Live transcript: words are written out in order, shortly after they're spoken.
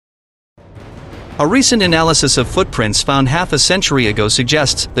A recent analysis of footprints found half a century ago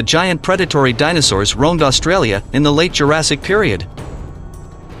suggests that giant predatory dinosaurs roamed Australia in the late Jurassic period.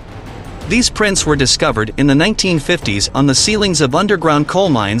 These prints were discovered in the 1950s on the ceilings of underground coal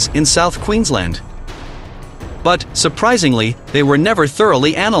mines in South Queensland. But, surprisingly, they were never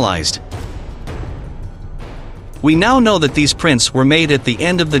thoroughly analyzed. We now know that these prints were made at the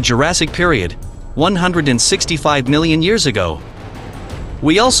end of the Jurassic period, 165 million years ago.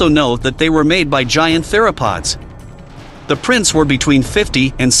 We also know that they were made by giant theropods. The prints were between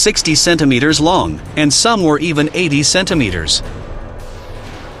 50 and 60 centimeters long, and some were even 80 centimeters.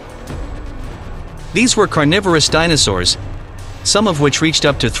 These were carnivorous dinosaurs, some of which reached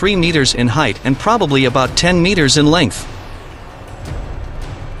up to 3 meters in height and probably about 10 meters in length.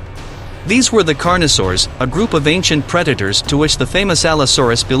 These were the Carnosaurs, a group of ancient predators to which the famous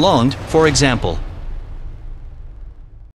Allosaurus belonged, for example.